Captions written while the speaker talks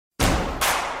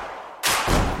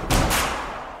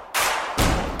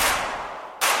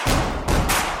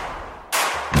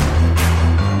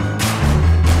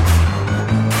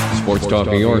Sports Talk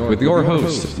New York with your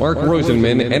hosts, Mark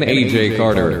Rosenman and AJ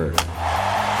Carter.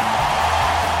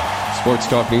 Sports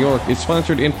Talk New York is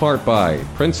sponsored in part by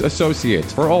Prince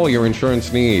Associates for all your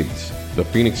insurance needs, the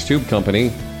Phoenix Tube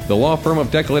Company, the law firm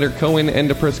of Declator Cohen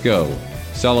and DePrisco,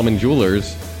 Solomon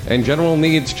Jewelers, and General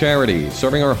Needs Charity,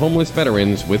 serving our homeless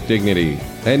veterans with dignity.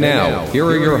 And now, here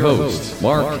are your hosts,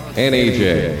 Mark and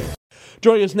AJ.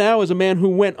 Joining us now is a man who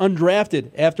went undrafted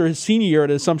after his senior year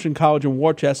at Assumption College in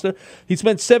Worcester. He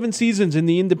spent 7 seasons in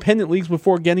the independent leagues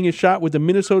before getting a shot with the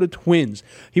Minnesota Twins.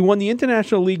 He won the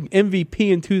International League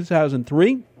MVP in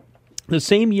 2003. The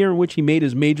same year in which he made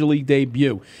his Major League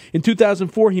debut. In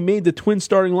 2004, he made the Twins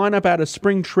starting lineup out of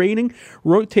spring training,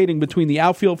 rotating between the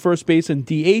outfield, first base, and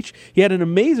DH. He had an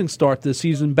amazing start this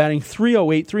season, batting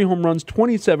 .308, 3 home runs,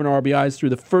 27 RBIs through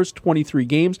the first 23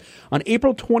 games. On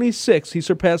April 26, he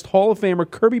surpassed Hall of Famer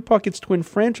Kirby Puckett's Twin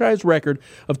franchise record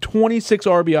of 26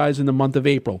 RBIs in the month of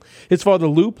April. His father,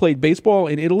 Lou, played baseball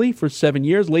in Italy for 7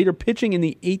 years, later pitching in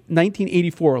the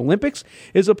 1984 Olympics.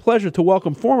 It is a pleasure to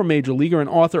welcome former Major Leaguer and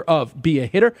author of Be a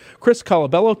Hitter, Chris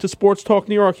Colabello, to Sports Talk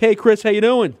New York. Hey, Chris, how you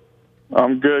doing?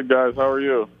 I'm good, guys. How are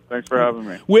you? Thanks for having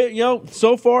me.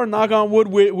 So far, knock on wood,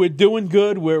 we're doing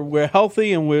good. We're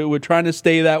healthy, and we're trying to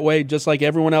stay that way, just like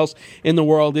everyone else in the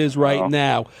world is right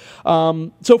now.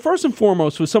 So first and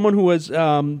foremost, for someone who has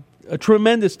a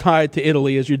tremendous tie to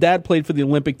Italy, as your dad played for the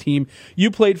Olympic team. You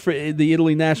played for the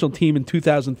Italy national team in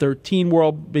 2013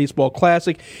 World Baseball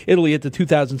Classic, Italy at the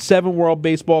 2007 World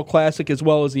Baseball Classic, as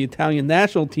well as the Italian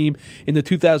national team in the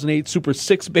 2008 Super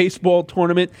 6 baseball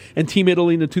tournament, and Team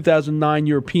Italy in the 2009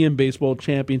 European Baseball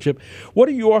Championship. What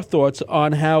are your thoughts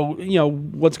on how,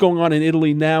 what's going on in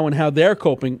Italy now and how they're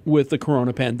coping with the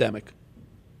corona pandemic?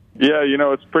 Yeah,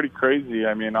 it's pretty crazy.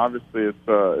 I mean, obviously,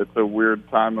 it's a weird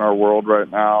time in our world right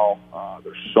now.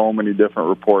 There's so many different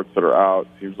reports that are out.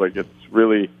 Seems like it's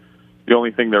really the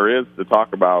only thing there is to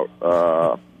talk about,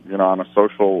 on a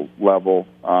social level.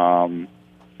 And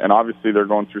obviously, they're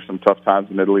going through some tough times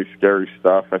in Italy, scary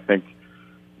stuff. I think,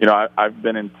 I've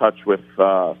been in touch with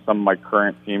some of my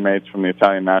current teammates from the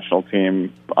Italian national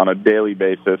team on a daily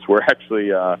basis. We're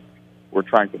actually we're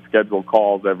trying to schedule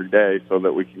calls every day so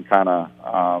that we can kind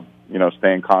of,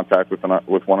 stay in contact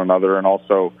with one another, and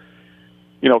also,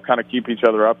 kind of keep each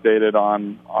other updated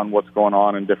on what's going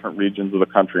on in different regions of the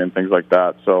country and things like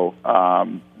that. So,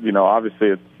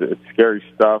 obviously it's scary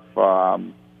stuff.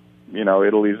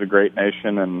 Italy's a great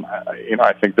nation, and,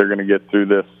 I think they're going to get through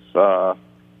this kind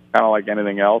of like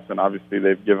anything else. And obviously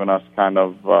they've given us kind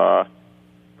of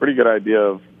pretty good idea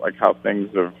of like how things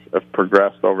have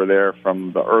progressed over there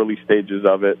from the early stages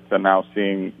of it to now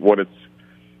seeing what it's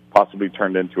possibly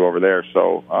turned into over there.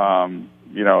 So,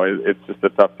 it's just a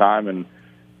tough time, and,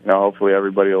 hopefully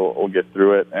everybody will get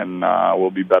through it, and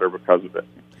we'll be better because of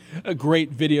it.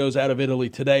 Great videos out of Italy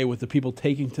today with the people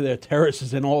taking to their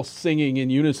terraces and all singing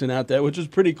in unison out there, which is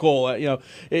pretty cool.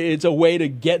 It's a way to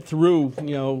get through,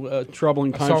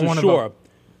 troubling times. I saw one of a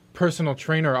personal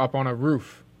trainer up on a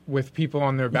roof with people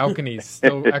on their balconies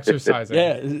still exercising.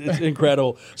 Yeah, it's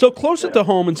incredible. So closer to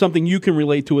home, and something you can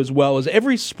relate to as well, is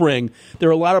every spring there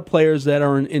are a lot of players that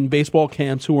are in baseball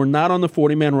camps who are not on the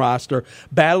 40-man roster,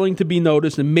 battling to be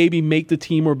noticed and maybe make the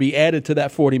team or be added to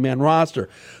that 40-man roster.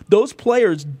 Those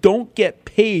players don't get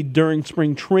paid during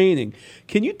spring training.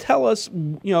 Can you tell us,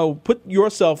 put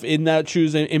yourself in that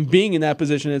shoes and being in that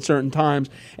position at certain times,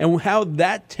 and how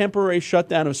that temporary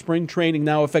shutdown of spring training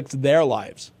now affects their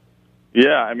lives?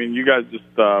 Yeah, I mean, you guys just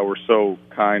were so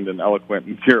kind and eloquent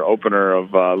in your opener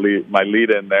of my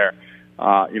lead-in there.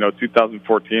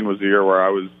 2014 was the year where I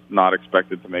was not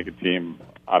expected to make a team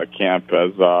out of camp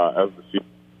as the season.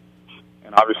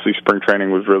 And obviously spring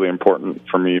training was really important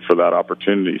for me for that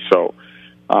opportunity. So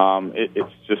it's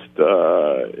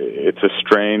a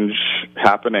strange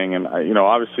happening. And,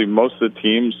 obviously most of the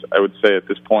teams, I would say at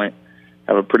this point,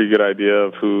 have a pretty good idea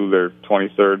of who their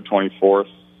 23rd, 24th,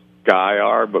 guy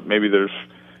are, but maybe there's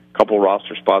a couple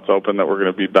roster spots open that we're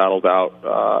going to be battled out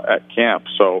at camp.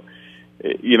 So,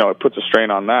 it puts a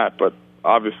strain on that. But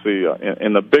obviously,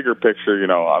 in the bigger picture,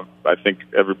 I think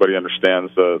everybody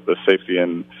understands the safety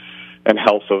and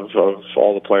health of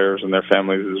all the players and their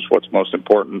families is what's most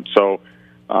important. So,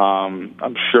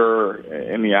 I'm sure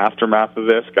in the aftermath of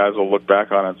this, guys will look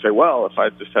back on it and say, well, if I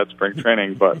just had spring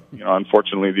training, but,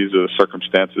 unfortunately, these are the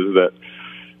circumstances that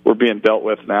we're being dealt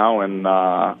with now, and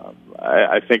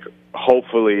I think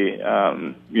hopefully,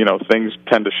 things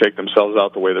tend to shake themselves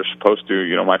out the way they're supposed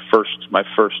to. My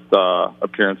first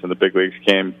appearance in the big leagues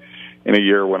came in a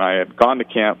year when I had gone to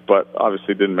camp, but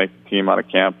obviously didn't make the team out of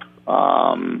camp,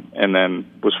 and then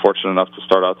was fortunate enough to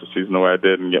start out the season the way I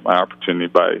did and get my opportunity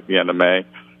by the end of May.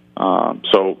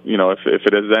 So, if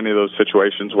it is any of those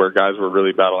situations where guys were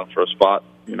really battling for a spot,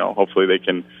 hopefully they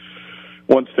can,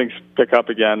 once things pick up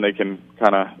again, they can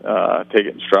kind of take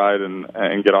it in stride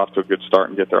and get off to a good start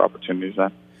and get their opportunities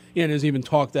then. Yeah, and there's even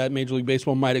talk that Major League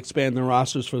Baseball might expand their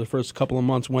rosters for the first couple of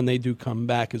months when they do come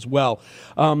back as well.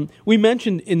 We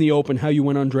mentioned in the open how you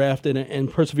went undrafted and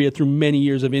persevered through many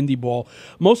years of indie ball,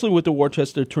 mostly with the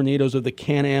Worcester Tornadoes of the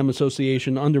Can-Am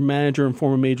Association under manager and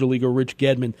former Major Leaguer Rich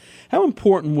Gedman. How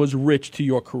important was Rich to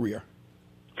your career?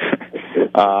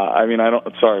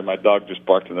 Sorry, my dog just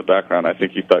barked in the background. I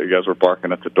think he thought you guys were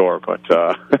barking at the door, but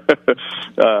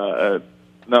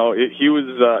no, he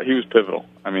was pivotal.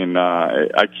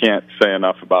 I can't say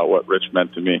enough about what Rich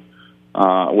meant to me,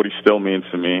 what he still means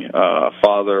to me.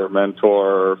 Father,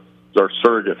 mentor, or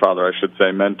surrogate father, I should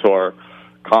say, mentor,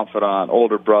 confidant,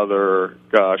 older brother,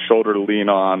 shoulder to lean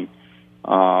on.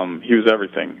 He was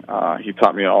everything. He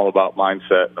taught me all about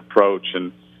mindset and approach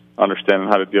and understanding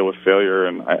how to deal with failure,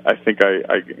 and I think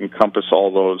I encompass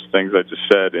all those things I just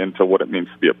said into what it means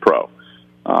to be a pro.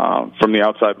 From the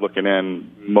outside looking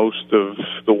in, most of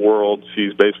the world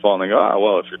sees baseball and they go,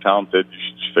 well, if you're talented, you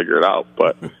should just figure it out.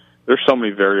 But there's so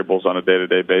many variables on a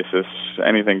day-to-day basis,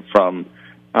 anything from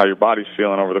how your body's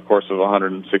feeling over the course of a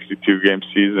 162-game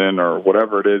season or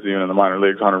whatever it is, even in the minor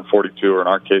leagues, 142, or in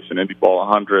our case, in indie ball,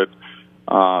 100.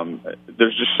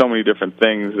 There's just so many different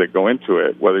things that go into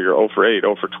it, whether you're 0 for 8,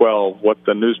 0 for 12, what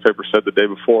the newspaper said the day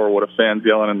before, what a fan's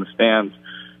yelling in the stands.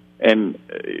 And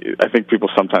I think people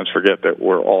sometimes forget that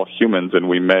we're all humans and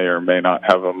we may or may not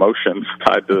have emotions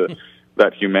tied to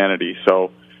that humanity.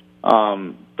 So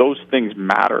those things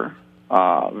matter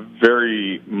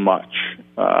very much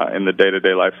in the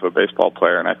day-to-day life of a baseball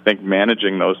player. And I think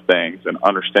managing those things and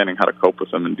understanding how to cope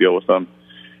with them and deal with them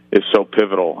is so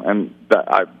pivotal. And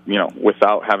that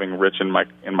without having Rich in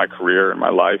my career, in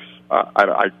my life,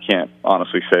 I can't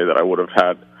honestly say that I would have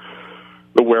had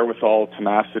the wherewithal,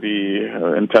 tenacity,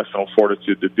 intestinal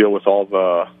fortitude to deal with all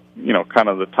the, kind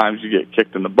of the times you get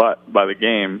kicked in the butt by the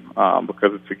game,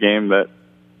 because it's a game that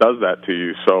does that to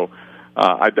you. So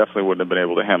I definitely wouldn't have been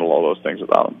able to handle all those things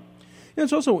without him. And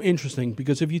it's also interesting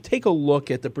because if you take a look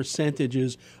at the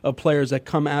percentages of players that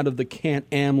come out of the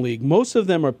Can-Am League, most of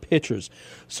them are pitchers.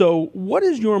 So what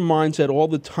is your mindset all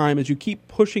the time as you keep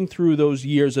pushing through those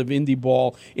years of indie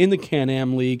ball in the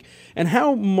Can-Am League? And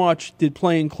how much did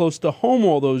playing close to home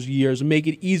all those years make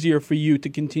it easier for you to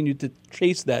continue to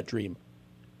chase that dream?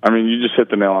 You just hit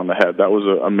the nail on the head. That was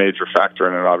a major factor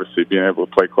in it, obviously, being able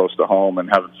to play close to home and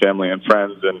having family and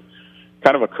friends and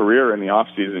kind of a career in the off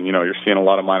season. You're seeing a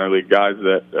lot of minor league guys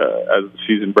that as the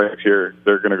season breaks here,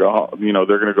 they're going to go,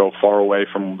 they're going to go far away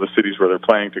from the cities where they're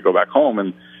playing to go back home,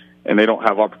 and they don't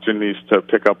have opportunities to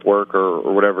pick up work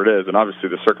or whatever it is. And obviously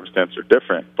the circumstances are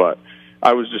different, but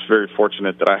I was just very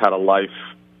fortunate that I had a life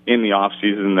in the off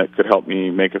season that could help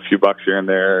me make a few bucks here and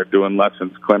there, doing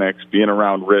lessons, clinics, being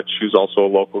around Rich, who's also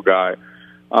a local guy.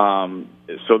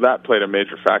 So that played a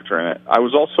major factor in it. I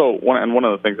was also one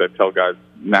of the things I tell guys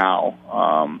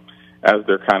now, as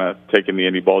they're kind of taking the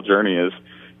indie ball journey, is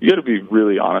you got to be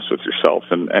really honest with yourself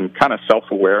and kind of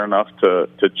self-aware enough to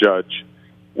judge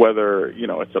whether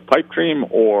it's a pipe dream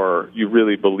or you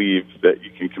really believe that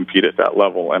you can compete at that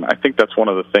level. And I think that's one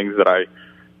of the things that I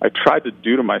tried to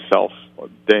do to myself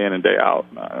day in and day out.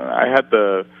 I had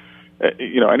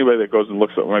anybody that goes and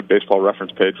looks at my baseball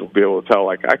reference page will be able to tell,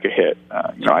 like, I could hit.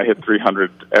 I hit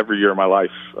 300 every year of my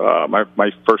life.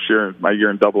 My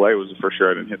year in Double-A was the first year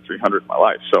I didn't hit 300 in my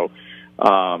life. So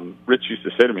Rich used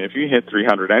to say to me, if you hit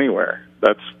 300 anywhere,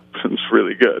 that's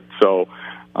really good. So,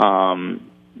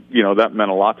 that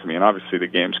meant a lot to me. And obviously the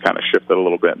game's kind of shifted a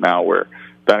little bit now where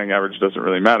batting average doesn't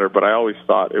really matter. But I always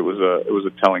thought it was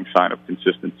a telling sign of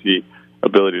consistency,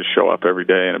 ability to show up every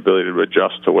day, and ability to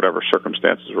adjust to whatever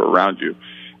circumstances were around you.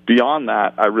 Beyond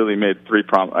that, I really made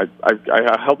I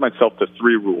held myself to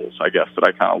 3 rules, I guess, that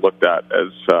I kind of looked at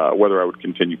as whether I would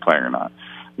continue playing or not.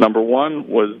 Number one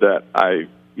was that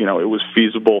it was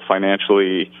feasible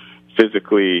financially,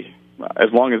 physically.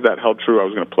 As long as that held true, I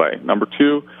was going to play. Number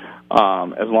two,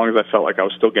 as long as I felt like I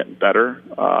was still getting better,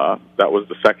 that was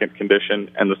the second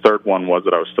condition. And the third one was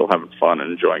that I was still having fun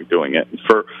and enjoying doing it. And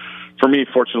for me,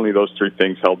 fortunately, those 3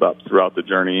 things held up throughout the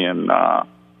journey, and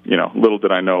little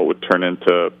did I know it would turn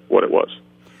into what it was.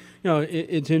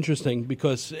 It's interesting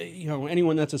because,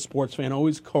 anyone that's a sports fan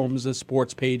always combs the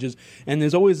sports pages, and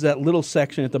there's always that little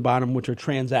section at the bottom which are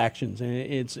transactions. And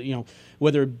it's,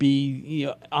 whether it be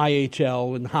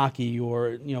IHL in hockey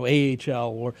or AHL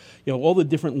or all the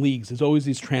different leagues. There's always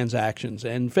these transactions.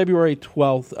 And February of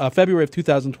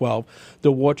 2012,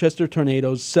 the Worcester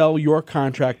Tornadoes sell your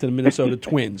contract to the Minnesota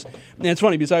Twins. And it's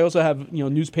funny because I also have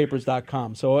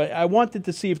newspapers.com. So I wanted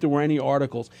to see if there were any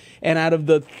articles. And out of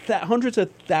the hundreds of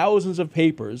thousands of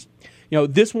papers,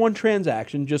 this one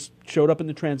transaction just showed up in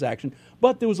the transaction,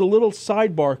 but there was a little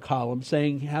sidebar column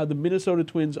saying how the Minnesota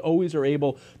Twins always are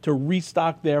able to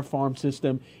restock their farm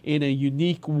system in a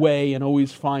unique way and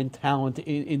always find talent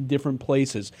in different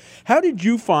places. How did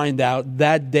you find out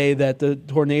that day that the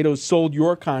Tornadoes sold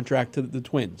your contract to the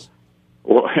Twins?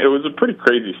 Well, it was a pretty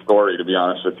crazy story, to be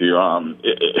honest with you.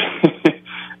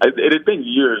 It had been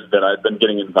years that I'd been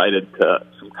getting invited to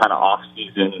some kind of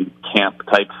off-season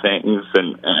camp-type things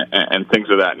and things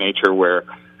of that nature where,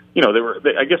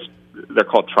 I guess they're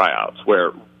called tryouts,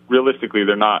 where realistically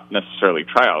they're not necessarily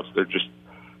tryouts. They're just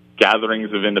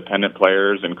gatherings of independent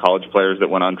players and college players that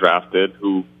went undrafted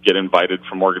who get invited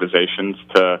from organizations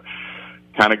to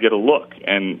kind of get a look.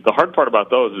 And the hard part about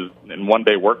those is in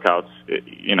one-day workouts,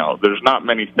 there's not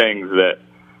many things that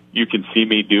you can see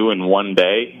me do in one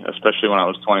day, especially when I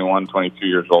was 21, 22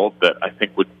 years old, that I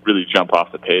think would really jump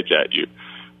off the page at you.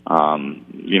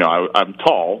 I'm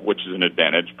tall, which is an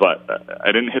advantage, but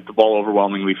I didn't hit the ball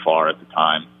overwhelmingly far at the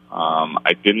time.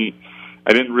 I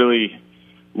didn't really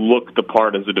look the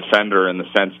part as a defender in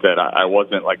the sense that I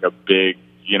wasn't like a big,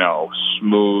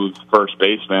 smooth first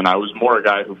baseman. I was more a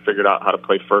guy who figured out how to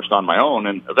play first on my own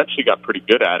and eventually got pretty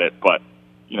good at it, but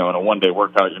in a one-day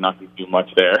workout, you're not going to do much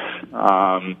there.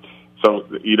 So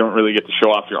you don't really get to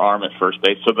show off your arm at first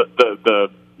base. So the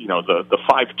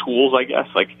five tools, I guess,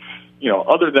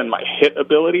 other than my hit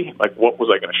ability, like what was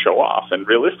I going to show off? And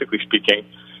realistically speaking,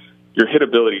 your hit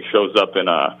ability shows up in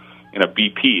a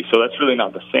BP, so that's really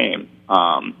not the same.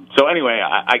 So anyway,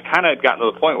 I kind of had gotten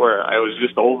to the point where I was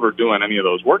just overdoing any of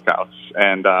those workouts,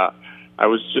 and I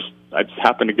just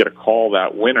happened to get a call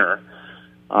that winter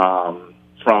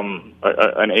from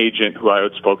an agent who I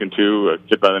had spoken to, a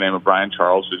kid by the name of Brian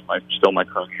Charles, who's still my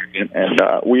current agent, and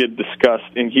we had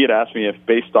discussed, and he had asked me if,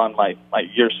 based on my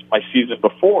season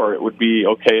before, it would be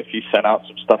okay if he sent out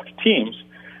some stuff to teams.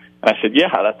 And I said, yeah,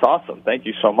 that's awesome. Thank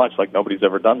you so much. Like, nobody's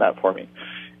ever done that for me.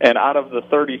 And out of the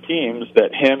 30 teams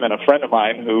that him and a friend of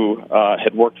mine who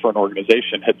had worked for an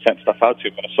organization had sent stuff out to,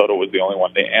 Minnesota was the only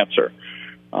one to answer.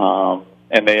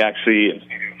 And they actually,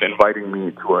 inviting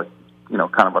me to a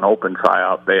kind of an open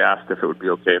tryout, they asked if it would be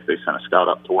okay if they sent a scout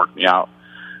up to work me out.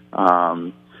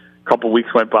 A couple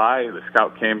weeks went by. The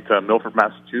scout came to Milford,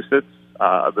 Massachusetts.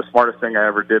 The smartest thing I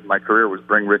ever did in my career was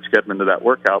bring Rich Gedman to that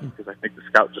workout because I think the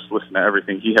scout just listened to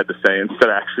everything he had to say instead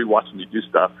of actually watching me do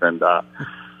stuff. And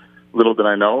little did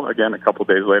I know, again, a couple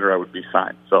days later I would be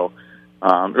signed. So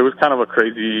it was kind of a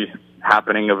crazy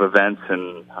happening of events,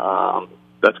 and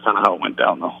that's kind of how it went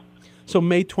down, though. So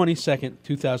May 22nd,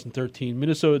 2013,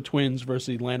 Minnesota Twins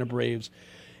versus Atlanta Braves.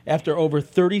 After over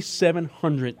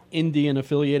 3,700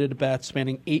 Indian-affiliated at-bats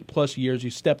spanning 8+ years, you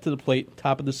step to the plate,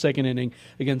 top of the second inning,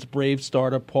 against Braves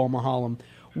starter Paul Maholm.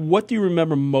 What do you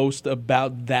remember most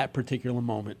about that particular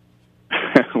moment?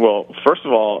 Well, first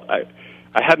of all, I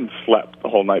hadn't slept the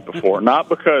whole night before. Not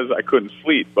because I couldn't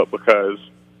sleep, but because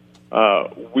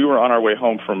we were on our way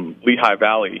home from Lehigh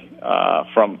Valley.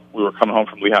 We were coming home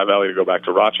from Lehigh Valley to go back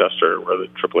to Rochester, where the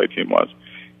AAA team was,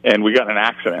 and we got in an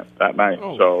accident that night.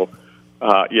 Oh. So,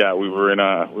 we were in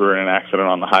an accident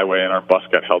on the highway, and our bus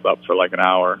got held up for like an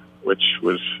hour, which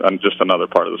was just another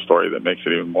part of the story that makes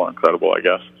it even more incredible, I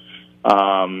guess.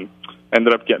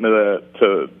 Ended up getting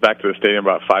back to the stadium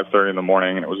about 5:30 in the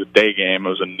morning, and it was a day game. It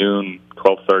was a noon,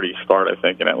 12:30 start, I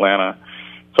think, in Atlanta.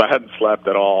 So I hadn't slept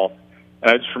at all. And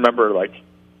I just remember, I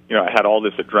had all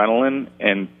this adrenaline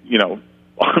and,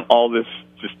 all this,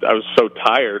 I was so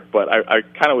tired, but I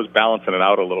kind of was balancing it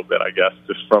out a little bit, I guess,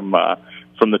 just from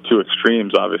the two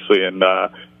extremes, obviously. And I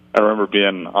remember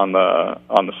being on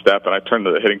the step, and I turned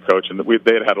to the hitting coach, and they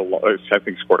had I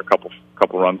think scored a couple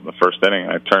runs in the first inning.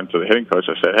 And I turned to the hitting coach.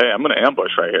 I said, "Hey, I'm going to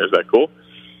ambush right here. Is that cool?"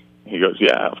 He goes,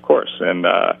 "Yeah, of course." And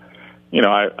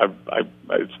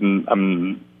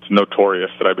it's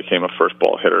notorious that I became a first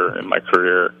ball hitter in my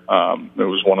career. It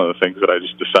was one of the things that I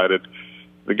just decided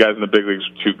the guys in the big leagues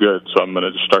are too good, so I'm going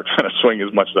to just start trying to swing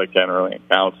as much as I can early in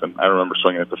counts. And I remember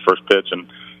swinging at the first pitch, and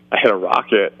I hit a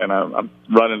rocket, and I'm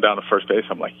running down to first base.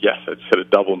 I'm like, yes, I just hit a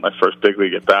double in my first big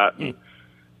league at bat. And,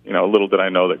 little did I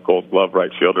know that Gold Glove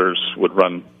right fielders would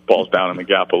run balls down in the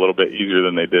gap a little bit easier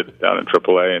than they did down in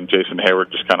AAA. And Jason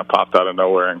Hayward just kind of popped out of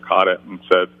nowhere and caught it and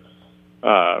said,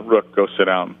 "Rook, go sit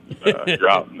down. You're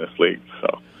out in this league."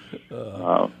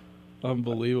 So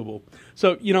Unbelievable.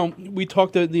 So, we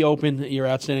talked at the Open, your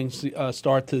outstanding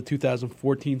start to the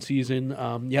 2014 season.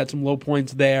 You had some low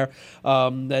points there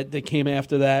that came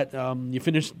after that. You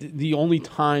finished the only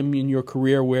time in your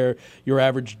career where your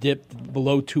average dipped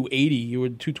below 280. You were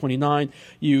 229.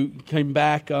 You came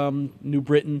back, New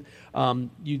Britain.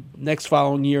 Next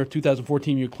following year,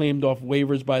 2014, you claimed off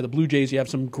waivers by the Blue Jays. You have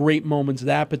some great moments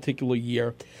that particular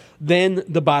year. Then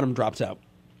the bottom drops out.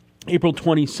 April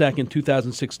 22nd,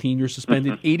 2016, you're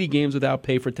suspended 80 games without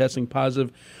pay for testing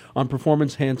positive on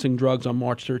performance-enhancing drugs on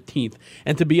March 13th.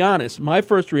 And to be honest, my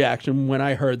first reaction when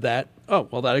I heard that,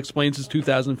 that explains his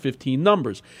 2015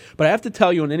 numbers. But I have to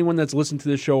tell you, and anyone that's listened to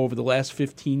this show over the last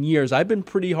 15 years, I've been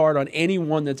pretty hard on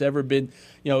anyone that's ever been,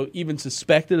 even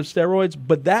suspected of steroids.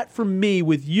 But that, for me,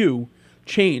 with you,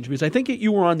 changed because I think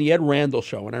you were on the Ed Randall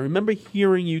show, and I remember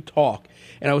hearing you talk,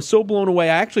 and I was so blown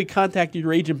away. I actually contacted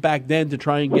your agent back then to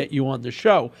try and get you on the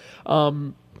show.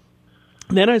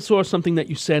 Then I saw something that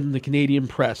you said in the Canadian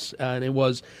press, and it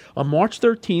was, on March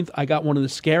 13th, I got one of the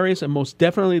scariest and most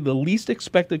definitely the least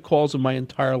expected calls of my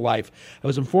entire life. I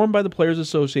was informed by the Players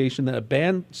Association that a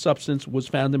banned substance was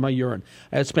found in my urine.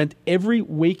 I had spent every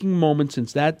waking moment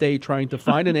since that day trying to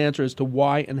find an answer as to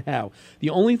why and how. The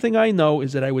only thing I know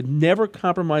is that I would never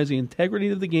compromise the integrity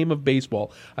of the game of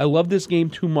baseball. I love this game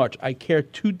too much. I care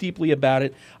too deeply about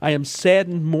it. I am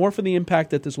saddened more for the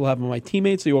impact that this will have on my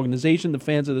teammates, the organization, the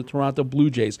fans of the Toronto Blue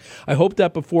Jays. I hope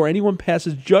that before anyone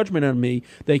passes judgment on me,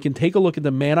 they can take a look at the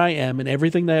man I am and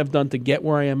everything that I have done to get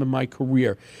where I am in my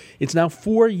career. It's now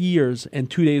 4 years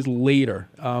and 2 days later.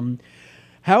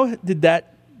 How did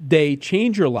that day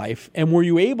change your life? And were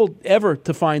you able ever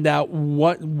to find out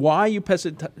why you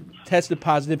tested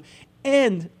positive?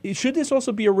 And should this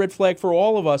also be a red flag for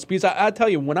all of us? Because I tell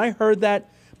you, when I heard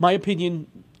that, my opinion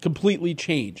completely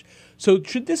changed. So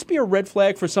should this be a red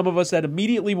flag for some of us that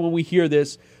immediately when we hear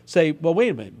this say, well, wait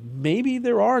a minute, maybe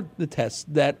there are the tests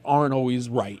that aren't always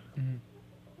right?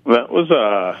 Mm-hmm. That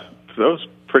was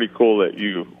pretty cool that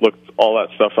you looked all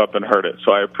that stuff up and heard it.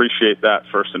 So I appreciate that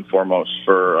first and foremost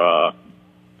for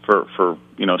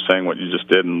saying what you just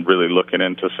did and really looking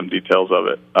into some details of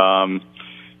it.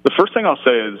 The first thing I'll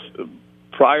say is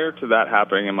prior to that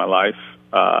happening in my life,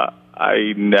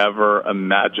 I never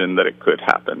imagined that it could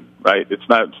happen, right? It's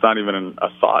not even a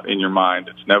thought in your mind.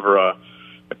 It's never a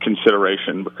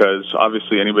consideration because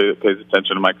obviously anybody that pays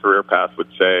attention to my career path would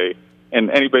say, and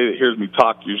anybody that hears me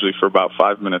talk usually for about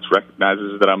 5 minutes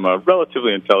recognizes that I'm a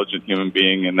relatively intelligent human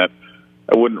being and that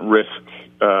I wouldn't risk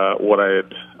what I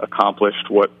had accomplished,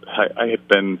 what I had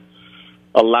been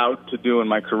allowed to do in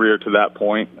my career to that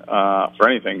point for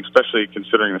anything, especially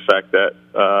considering the fact that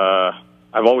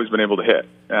I've always been able to hit.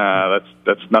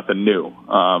 That's nothing new.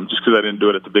 Just because I didn't do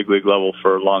it at the big league level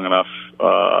for long enough,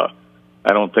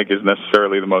 I don't think is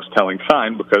necessarily the most telling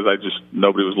sign because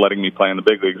nobody was letting me play in the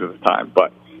big leagues at the time.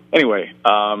 But anyway,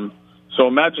 so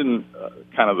imagine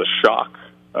kind of the shock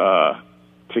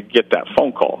to get that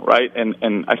phone call, right?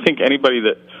 And I think anybody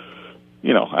that,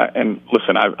 and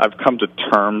listen, I've come to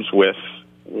terms with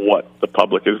what the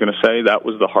public is going to say. That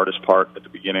was the hardest part at the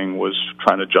beginning, was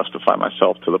trying to justify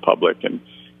myself to the public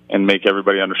and make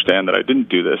everybody understand that I didn't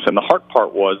do this. And the hard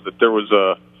part was that there was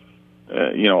a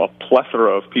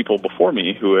plethora of people before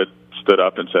me who had stood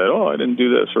up and said, oh, I didn't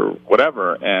do this or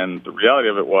whatever. And the reality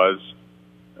of it was,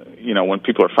 when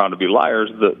people are found to be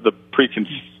liars, the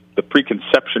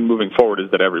preconception moving forward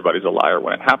is that everybody's a liar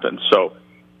when it happens. So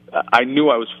I knew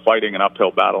I was fighting an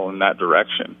uphill battle in that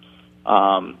direction.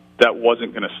 That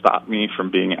wasn't going to stop me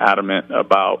from being adamant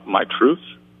about my truth,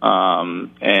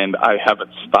 and I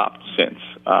haven't stopped since.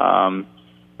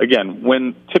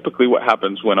 Again, typically what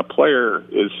happens when a player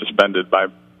is suspended by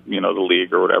the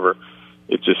league or whatever,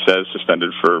 it just says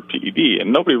suspended for PED,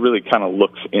 and nobody really kind of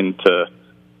looks into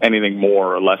anything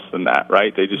more or less than that,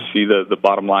 right? They just see the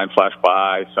bottom line flash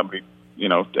by, somebody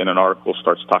in an article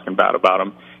starts talking bad about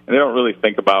them, and they don't really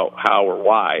think about how or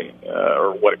why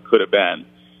or what it could have been.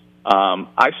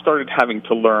 I started having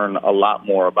to learn a lot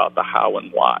more about the how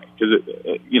and why,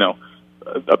 because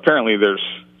apparently there's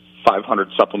 500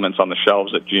 supplements on the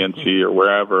shelves at GNC or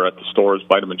wherever at the stores,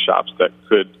 vitamin shops, that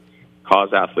could cause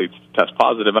athletes to test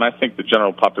positive. And I think the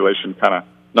general population kind of,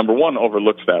 number one,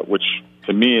 overlooks that, which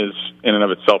to me is in and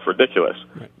of itself ridiculous.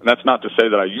 Right. And that's not to say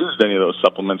that I used any of those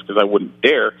supplements because I wouldn't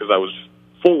dare, because I was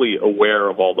fully aware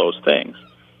of all those things.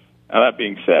 Now, that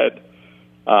being said,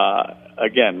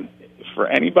 again, for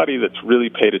anybody that's really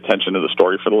paid attention to the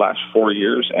story for the last 4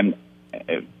 years, and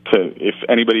if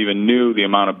anybody even knew the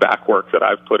amount of back work that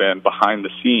I've put in behind the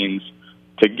scenes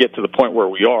to get to the point where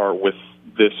we are with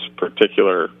this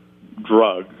particular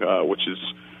drug, which is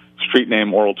street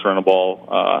name oral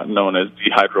Turinabol, known as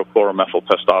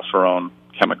dehydrochloromethyltestosterone,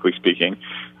 chemically speaking.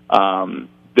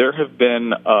 There have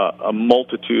been a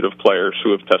multitude of players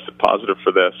who have tested positive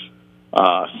for this.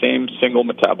 Same single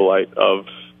metabolite of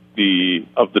the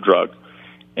drug,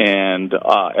 and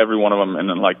every one of them in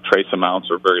like trace amounts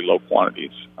or very low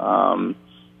quantities. John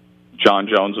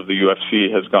Jones of the UFC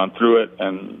has gone through it,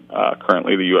 and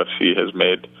currently the UFC has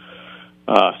made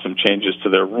some changes to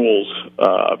their rules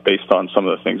based on some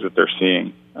of the things that they're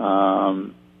seeing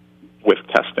with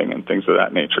testing and things of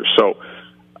that nature. So,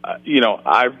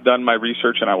 I've done my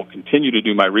research, and I will continue to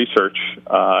do my research.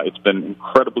 It's been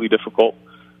incredibly difficult.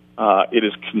 It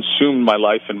has consumed my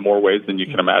life in more ways than you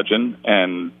can imagine,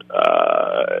 and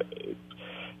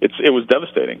it was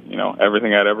devastating.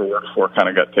 Everything I'd ever worked for kind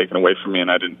of got taken away from me,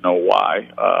 and I didn't know why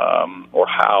or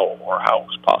how it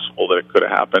was possible that it could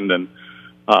have happened. And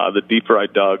the deeper I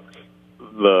dug,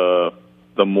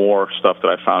 the more stuff that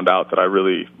I found out that I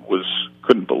really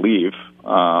couldn't believe.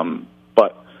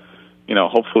 But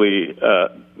hopefully,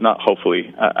 not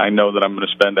hopefully, I know that I'm going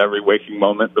to spend every waking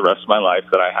moment the rest of my life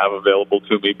that I have available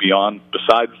to me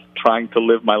besides trying to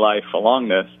live my life along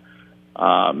this,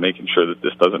 making sure that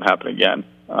this doesn't happen again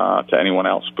to anyone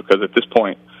else. Because at this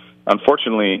point,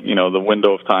 unfortunately, the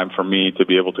window of time for me to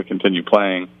be able to continue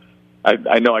playing,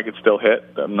 I know I could still hit.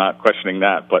 I'm not questioning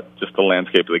that, but just the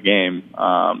landscape of the game,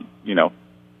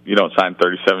 you don't sign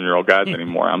 37-year-old guys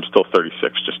anymore. I'm still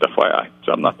 36, just FYI,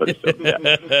 so I'm not 37 yet.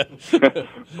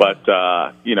 But,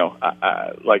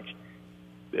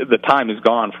 the time is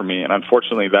gone for me, and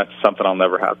unfortunately that's something I'll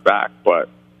never have back. But,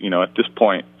 at this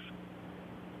point,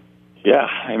 yeah,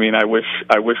 I wish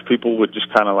people would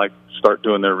just kind of start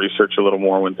doing their research a little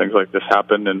more when things like this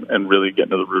happen and really get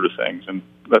into the root of things. And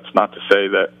that's not to say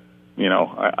that,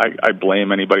 I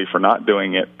blame anybody for not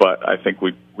doing it, but I think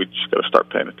we just got to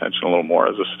start paying attention a little more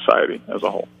as a society as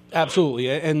a whole. Absolutely.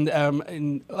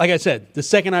 And like I said, the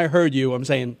second I heard you, I'm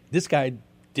saying, this guy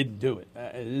didn't do it.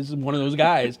 This is one of those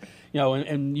guys,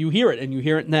 and you hear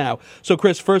it now. So,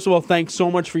 Chris, first of all, thanks so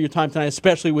much for your time tonight,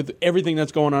 especially with everything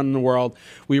that's going on in the world.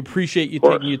 We appreciate you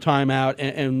taking your time out,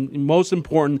 and most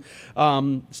important,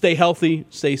 stay healthy,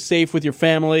 stay safe with your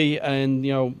family, and,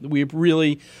 we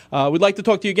really would like to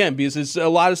talk to you again, because there's a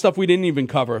lot of stuff we didn't even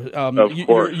cover. Of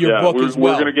course, your book as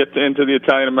well. We're going to get into the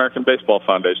Italian American Baseball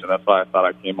Foundation. That's why I thought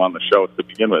I came on the show to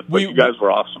begin with. But you guys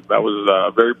were awesome. That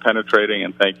was very penetrating,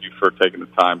 and thank you for taking the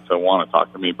time to want to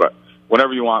talk to me. But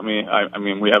whenever you want me,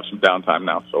 we have some downtime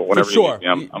now, so whenever you need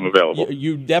me, I'm available.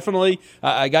 You definitely,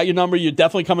 I got your number. You're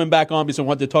definitely coming back on because I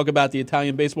want to talk about the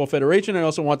Italian Baseball Federation. I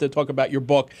also want to talk about your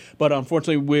book, but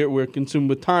unfortunately, we're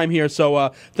consumed with time here.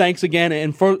 So thanks again,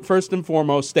 and first and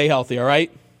foremost, stay healthy, all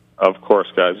right? Of course,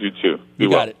 guys. You too.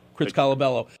 You got it. Chris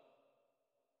Colabello.